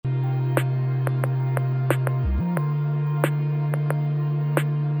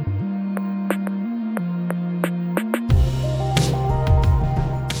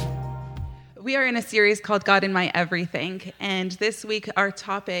We are in a series called God in My Everything, and this week our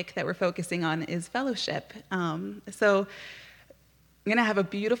topic that we're focusing on is fellowship. So I'm going to have a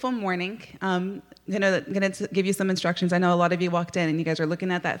beautiful morning. I'm going to give you some instructions. I know a lot of you walked in and you guys are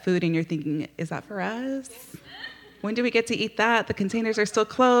looking at that food and you're thinking, is that for us? When do we get to eat that? The containers are still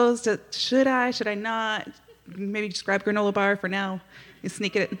closed. Should I not? Maybe just grab granola bar for now. You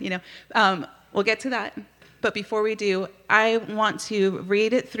sneak it, We'll get to that. But before we do, I want to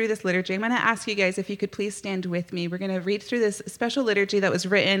read it through this liturgy. I'm going to ask you guys if you could please stand with me. We're going to read through this special liturgy that was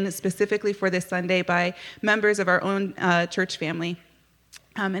written specifically for this Sunday by members of our own church family.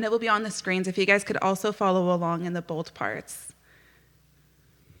 And it will be on the screens if you guys could also follow along in the bold parts.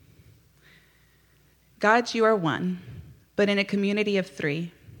 God, you are one, but in a community of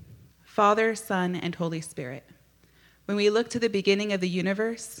three: Father, Son, and Holy Spirit. When we look to the beginning of the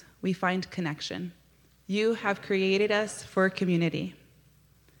universe, we find connection. You have created us for community.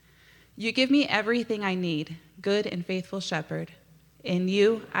 You give me everything I need, good and faithful shepherd. In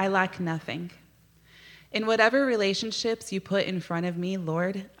you, I lack nothing. In whatever relationships you put in front of me,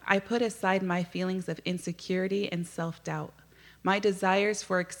 Lord, I put aside my feelings of insecurity and self-doubt, my desires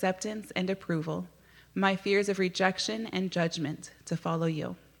for acceptance and approval, my fears of rejection and judgment to follow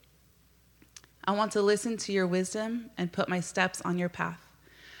you. I want to listen to your wisdom and put my steps on your path.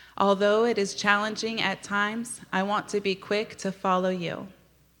 Although it is challenging at times, I want to be quick to follow you.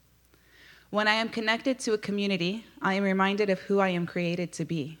 When I am connected to a community, I am reminded of who I am created to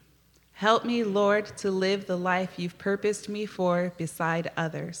be. Help me, Lord, to live the life you've purposed me for beside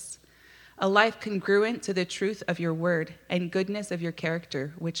others, a life congruent to the truth of your word and goodness of your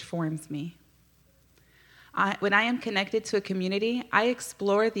character, which forms me. When I am connected to a community, I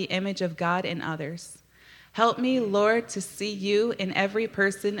explore the image of God in others. Help me, Lord, to see you in every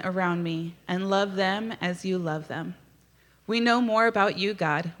person around me and love them as you love them. We know more about you,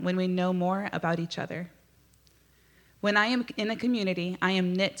 God, when we know more about each other. When I am in a community, I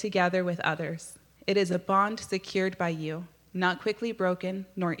am knit together with others. It is a bond secured by you, not quickly broken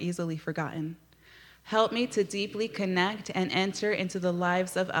nor easily forgotten. Help me to deeply connect and enter into the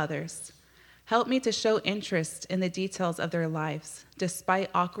lives of others. Help me to show interest in the details of their lives, despite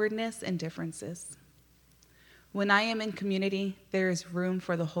awkwardness and differences. When I am in community, there is room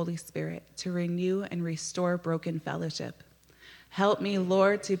for the Holy Spirit to renew and restore broken fellowship. Help me,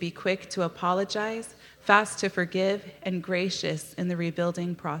 Lord, to be quick to apologize, fast to forgive, and gracious in the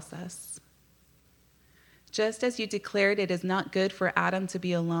rebuilding process. Just as you declared it is not good for Adam to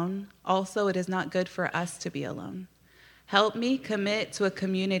be alone, also it is not good for us to be alone. Help me commit to a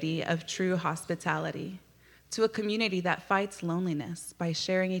community of true hospitality, to a community that fights loneliness by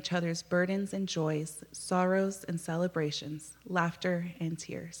sharing each other's burdens and joys, sorrows and celebrations, laughter and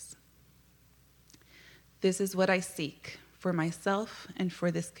tears. This is what I seek for myself and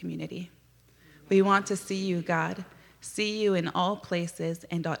for this community. We want to see you, God, see you in all places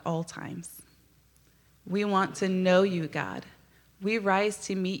and at all times. We want to know you, God. We rise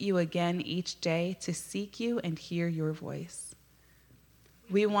to meet you again each day to seek you and hear your voice.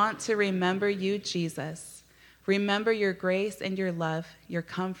 We want to remember you, Jesus. Remember your grace and your love, your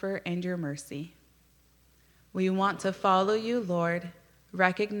comfort and your mercy. We want to follow you, Lord,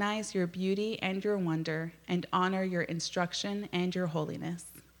 recognize your beauty and your wonder, and honor your instruction and your holiness.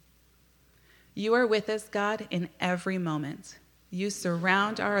 You are with us, God, in every moment. You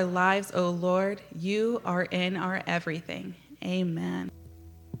surround our lives, O Lord. You are in our everything. Amen.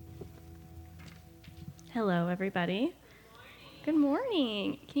 Hello, everybody. Good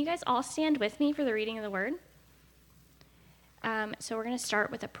morning. Can you guys all stand with me for the reading of the word? So we're going to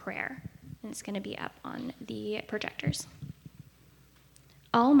start with a prayer, and it's going to be up on the projectors.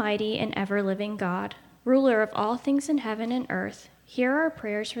 Almighty and ever-living God, ruler of all things in heaven and earth, hear our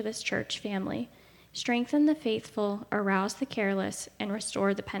prayers for this church family. Strengthen the faithful, arouse the careless, and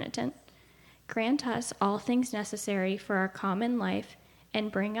restore the penitent. Grant us all things necessary for our common life,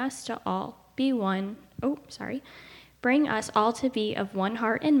 and bring us all to be of one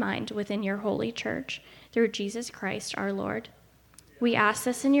heart and mind within your holy church, through Jesus Christ our Lord. We ask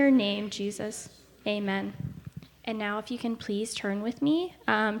this in your name, Jesus. Amen. And now if you can please turn with me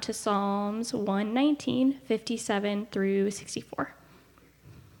to Psalms 119, 57 through 64.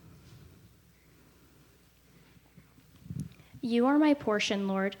 You are my portion,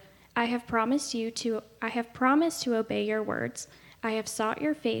 Lord. I have promised to obey your words. I have sought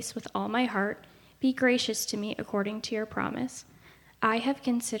your face with all my heart. Be gracious to me according to your promise. I have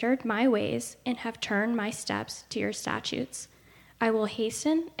considered my ways and have turned my steps to your statutes. I will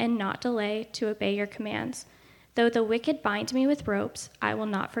hasten and not delay to obey your commands. Though the wicked bind me with ropes, I will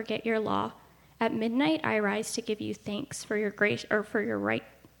not forget your law. At midnight I rise to give you thanks for your grace or for your right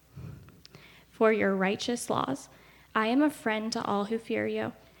for your righteous laws. I am a friend to all who fear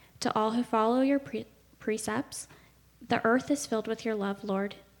you, to all who follow your precepts. The earth is filled with your love,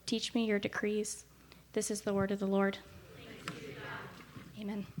 Lord. Teach me your decrees. This is the word of the Lord. Thanks be to God.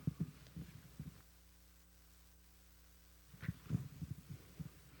 Amen.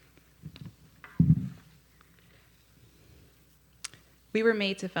 We were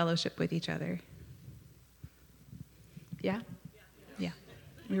made to fellowship with each other. Yeah? Yeah.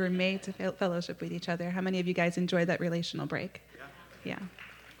 We were made to fellowship with each other. How many of you guys enjoyed that relational break? Yeah.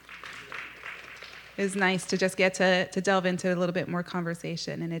 It was nice to just get to delve into a little bit more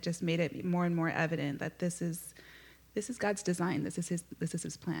conversation, and it just made it more and more evident that this is God's design. This is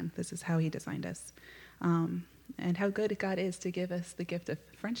his plan. This is how he designed us. And how good God is to give us the gift of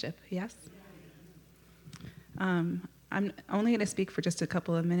friendship, yes? I'm only going to speak for just a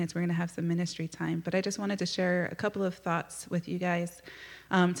couple of minutes. We're going to have some ministry time, but I just wanted to share a couple of thoughts with you guys.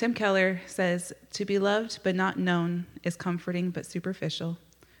 Tim Keller says, "To be loved but not known is comforting but superficial.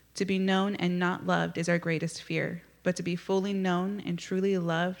 To be known and not loved is our greatest fear, but to be fully known and truly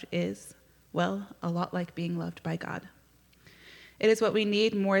loved is, well, a lot like being loved by God. It is what we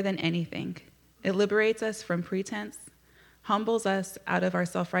need more than anything. It liberates us from pretense, humbles us out of our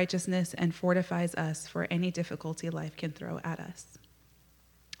self-righteousness, and fortifies us for any difficulty life can throw at us."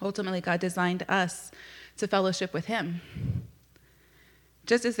 Ultimately, God designed us to fellowship with him.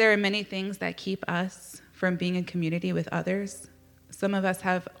 Just as there are many things that keep us from being in community with others, some of us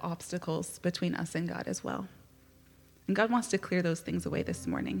have obstacles between us and God as well. And God wants to clear those things away this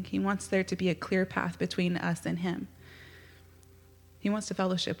morning. He wants there to be a clear path between us and him. He wants to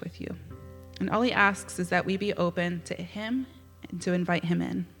fellowship with you. And all he asks is that we be open to him and to invite him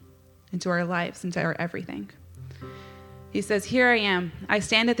in, into our lives, into our everything. He says, "Here I am. I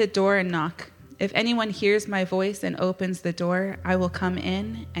stand at the door and knock. If anyone hears my voice and opens the door, I will come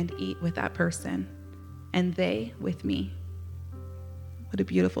in and eat with that person, and they with me." What a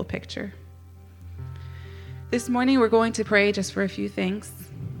beautiful picture. This morning, we're going to pray just for a few things.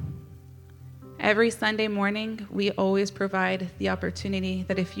 Every Sunday morning, we always provide the opportunity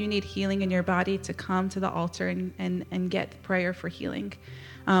that if you need healing in your body, to come to the altar and get prayer for healing.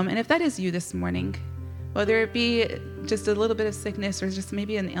 And if that is you this morning, whether it be just a little bit of sickness or just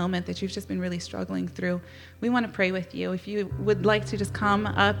maybe an ailment that you've just been really struggling through, we want to pray with you. If you would like to just come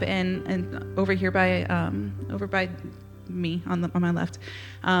up and over here by me on my left,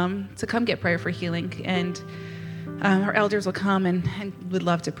 to come get prayer for healing, and our elders will come and would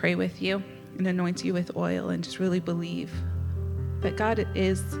love to pray with you and anoint you with oil, and just really believe that God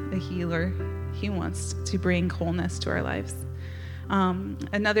is a healer. He wants to bring wholeness to our lives.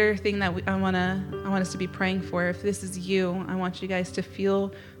 Another thing that I want us to be praying for, if this is you, I want you guys to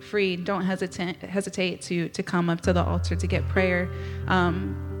feel free. Don't hesitate to come up to the altar to get prayer.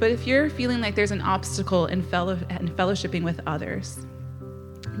 But if you're feeling like there's an obstacle in fellowshipping with others,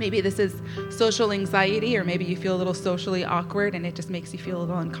 maybe this is social anxiety, or maybe you feel a little socially awkward and it just makes you feel a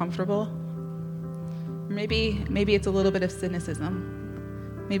little uncomfortable. Maybe it's a little bit of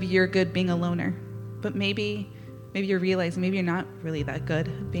cynicism. Maybe you're good being a loner, but maybe you're realizing maybe you're not really that good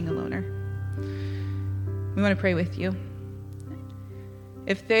at being a loner. We want to pray with you.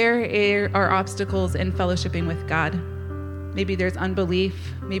 If there are obstacles in fellowshipping with God, maybe there's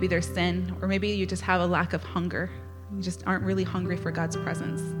unbelief, maybe there's sin, or maybe you just have a lack of hunger. You just aren't really hungry for God's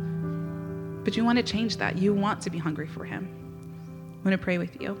presence. But you want to change that. You want to be hungry for him. I want to pray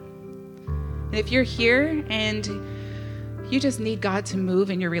with you. And if you're here and you just need God to move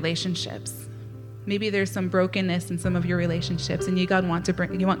in your relationships, maybe there's some brokenness in some of your relationships, and you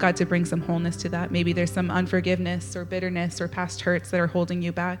want God to bring some wholeness to that. Maybe there's some unforgiveness or bitterness or past hurts that are holding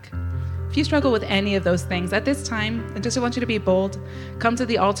you back. If you struggle with any of those things at this time, I just want you to be bold. Come to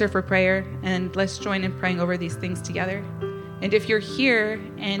the altar for prayer, and let's join in praying over these things together. And if you're here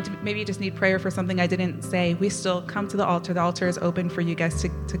and maybe you just need prayer for something I didn't say, we still come to the altar. The altar is open for you guys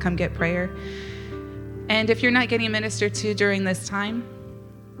to come get prayer. And if you're not getting ministered to during this time,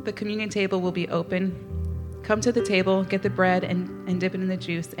 the communion table will be open. Come to the table, get the bread and dip it in the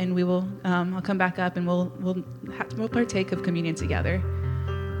juice, and we will. I'll come back up and we'll partake of communion together.